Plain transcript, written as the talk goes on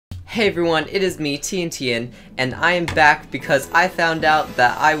Hey everyone, it is me, TNTeon, and I am back because I found out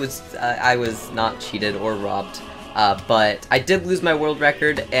that I was not cheated or robbed, but I did lose my world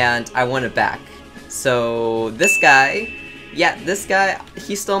record and I won it back. So this guy,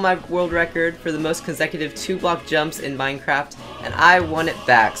 he stole my world record for the most consecutive 2-block jumps in Minecraft, and I won it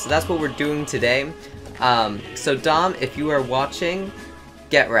back. So that's what we're doing today. So Dom, if you are watching,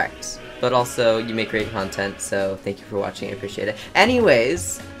 get wrecked. But also, you make great content, so thank you for watching, I appreciate it.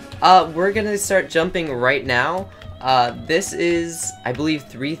 Anyways, we're gonna start jumping right now. This is, I believe,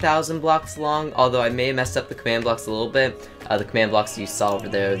 3,000 blocks long, although I may have messed up the command blocks a little bit. The command blocks you saw over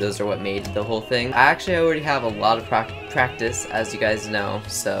there, those are what made the whole thing. I already have a lot of practice, as you guys know,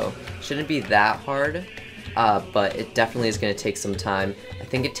 so shouldn't be that hard, but it definitely is gonna take some time. I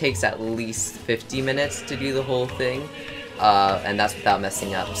think it takes at least 50 minutes to do the whole thing. And that's without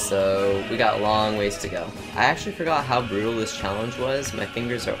messing up, so we got a long ways to go. I actually forgot how brutal this challenge was. My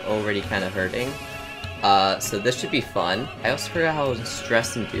fingers are already kind of hurting. So this should be fun. I also forgot how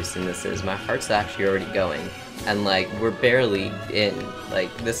stress-inducing this is. My heart's actually already going. And, like, we're barely in.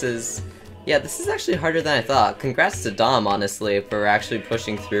 Like, this is actually harder than I thought. Congrats to Dom, honestly, for actually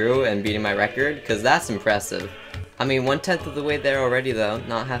pushing through and beating my record, because that's impressive. I mean, 1/10 of the way there already, though.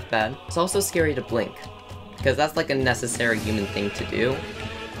 Not half bad. It's also scary to blink, because that's like a necessary human thing to do.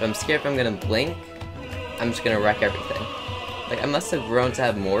 But I'm scared if I'm gonna blink, I'm just gonna wreck everything. Like, I must have grown to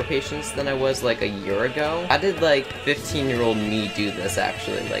have more patience than I was like a year ago. How did like 15-year-old me do this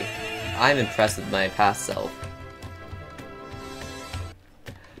actually? Like, I'm impressed with my past self.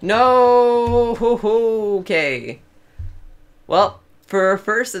 No! Okay. Well, for our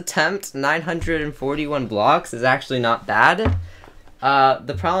first attempt, 941 blocks is actually not bad.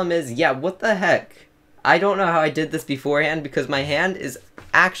 The problem is, yeah, what the heck? I don't know how I did this beforehand because my hand is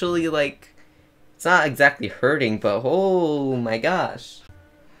actually like, it's not exactly hurting, but oh my gosh.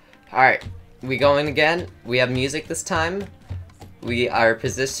 Alright, we going again. We have music this time. We are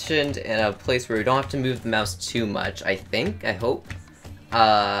positioned in a place where we don't have to move the mouse too much, I think, I hope.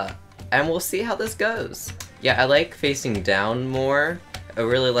 And we'll see how this goes. Yeah, I like facing down more. It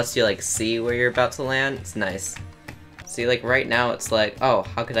really lets you like see where you're about to land. It's nice. See, like right now it's like, oh,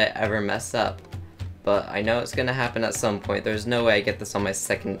 how could I ever mess up? But I know it's gonna happen at some point. There's no way I get this on my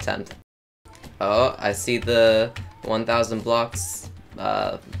second attempt. Oh, I see the 1,000 blocks,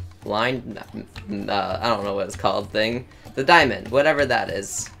 line, I don't know what it's called thing. The diamond, whatever that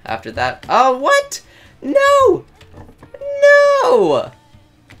is. After that, oh, what? No! No!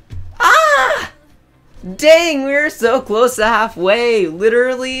 Ah! Dang, we were so close to halfway.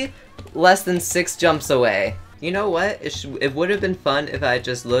 Literally less than 6 jumps away. You know what? It would have been fun if I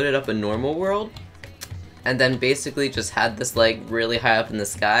just loaded up a normal world and then basically just had this like really high up in the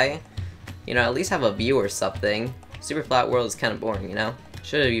sky. You know, at least have a view or something. Super flat world is kind of boring, you know?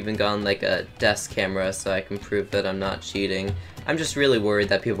 Should have even gone like a desk camera so I can prove that I'm not cheating. I'm just really worried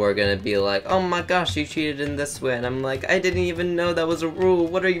that people are gonna be like, oh my gosh, you cheated in this way, and I'm like, I didn't even know that was a rule.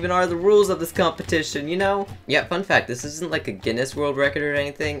 What even are the rules of this competition, you know? Yeah, fun fact, this isn't like a Guinness World Record or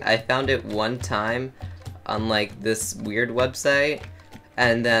anything. I found it one time on like this weird website,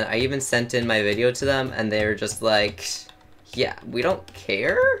 and then I even sent in my video to them, and they were just like, yeah, we don't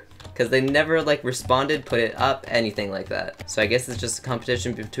care? Because they never like responded, put it up, anything like that. So I guess it's just a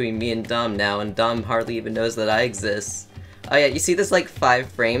competition between me and Dom now, and Dom hardly even knows that I exist. Oh yeah, you see this like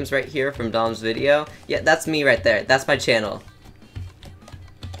 5 frames right here from Dom's video? Yeah, that's me right there. That's my channel.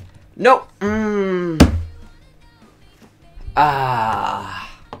 No!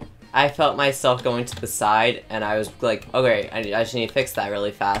 I felt myself going to the side, and I was like, okay, I just need to fix that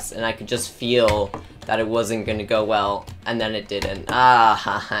really fast, and I could just feel that it wasn't gonna go well, and then it didn't.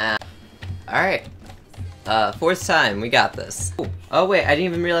 Alright. 4th time, we got this. Ooh. Oh wait, I didn't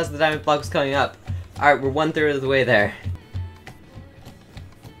even realize the diamond block was coming up. Alright, we're 1/3 of the way there.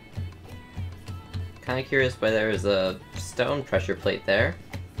 Kinda curious why there was a stone pressure plate there.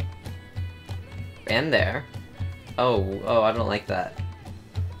 And there. Oh, I don't like that.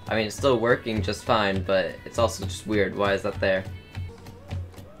 I mean, it's still working just fine, but it's also just weird. Why is that there?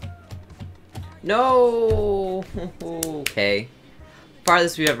 No! Okay.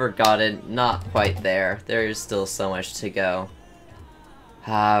 Farthest we've ever gotten, not quite there. There is still so much to go.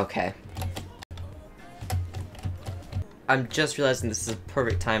 Okay. I'm just realizing this is a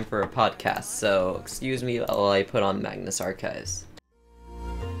perfect time for a podcast, so excuse me while I put on Magnus Archives.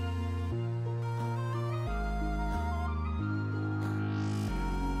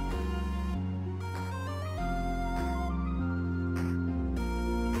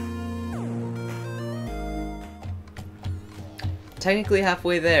 Technically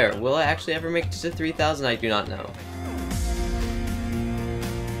halfway there. Will I actually ever make it to 3,000? I do not know.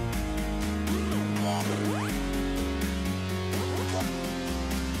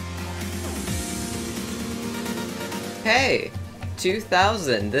 Hey,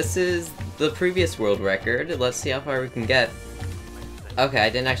 2,000. This is the previous world record. Let's see how far we can get. Okay,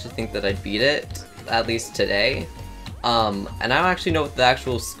 I didn't actually think that I'd beat it, at least today. And I don't actually know what the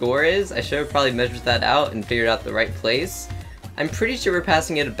actual score is. I should have probably measured that out and figured out the right place. I'm pretty sure we're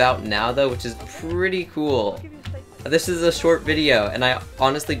passing it about now though, which is pretty cool. This is a short video, and I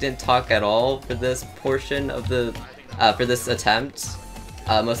honestly didn't talk at all for this portion of the, for this attempt.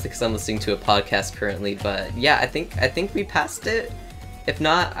 Mostly because I'm listening to a podcast currently, but yeah, I think we passed it. If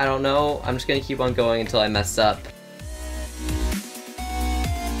not, I don't know. I'm just gonna keep on going until I mess up.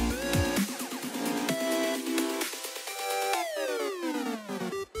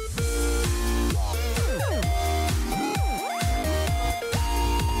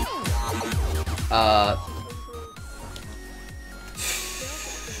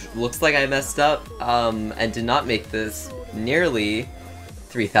 Looks like I messed up, and did not make this nearly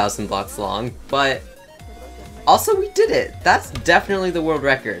 3,000 blocks long, but also we did it! That's definitely the world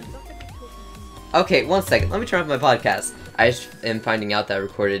record. Okay, one second, let me turn off my podcast. I am finding out that I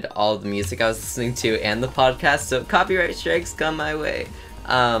recorded all the music I was listening to and the podcast, so copyright strikes come my way.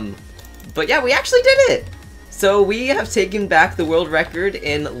 But yeah, we actually did it! So we have taken back the world record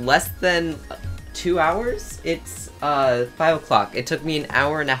in less than 2 hours? It's 5 o'clock. It took me an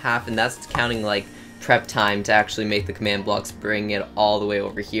hour and a half, and that's counting like prep time to actually make the command blocks, bring it all the way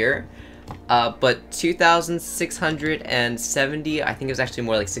over here. But 2,670, I think it was actually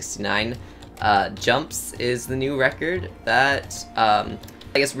more like 69 jumps is the new record. That I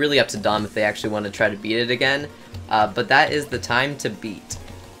guess really up to Dom if they actually want to try to beat it again. But that is the time to beat,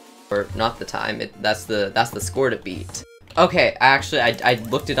 or not the time. That's the score to beat. Okay, I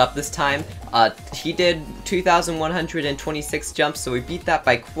looked it up this time. He did 2,126 jumps, so we beat that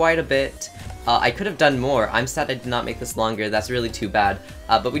by quite a bit. I could have done more. I'm sad I did not make this longer. That's really too bad.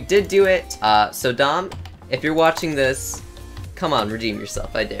 But we did do it. So Dom, if you're watching this, come on, redeem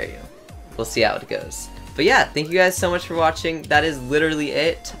yourself. I dare you. We'll see how it goes. But yeah, thank you guys so much for watching. That is literally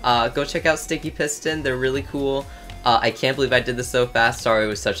it. Go check out Stickypiston. They're really cool. I can't believe I did this so fast. Sorry it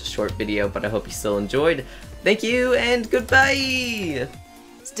was such a short video, but I hope you still enjoyed. Thank you, and goodbye!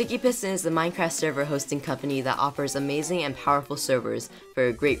 Stickypiston is a Minecraft server hosting company that offers amazing and powerful servers for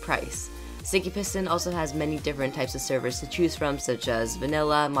a great price. Stickypiston also has many different types of servers to choose from, such as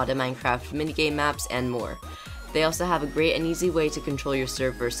vanilla, modded Minecraft, minigame maps, and more. They also have a great and easy way to control your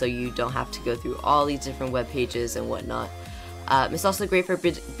server so you don't have to go through all these different web pages and whatnot. It's also great for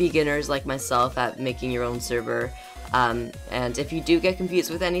beginners like myself at making your own server. And if you do get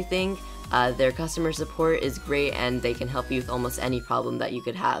confused with anything, their customer support is great and they can help you with almost any problem that you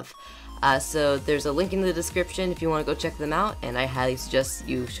could have. So there's a link in the description if you want to go check them out, and I highly suggest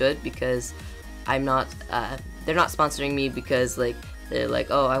you should, because they're not sponsoring me because they're like,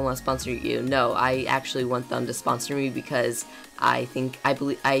 oh, I want to sponsor you. No, I actually want them to sponsor me because I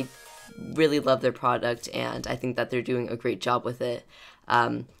really love their product and I think that they're doing a great job with it.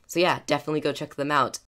 So yeah, definitely go check them out.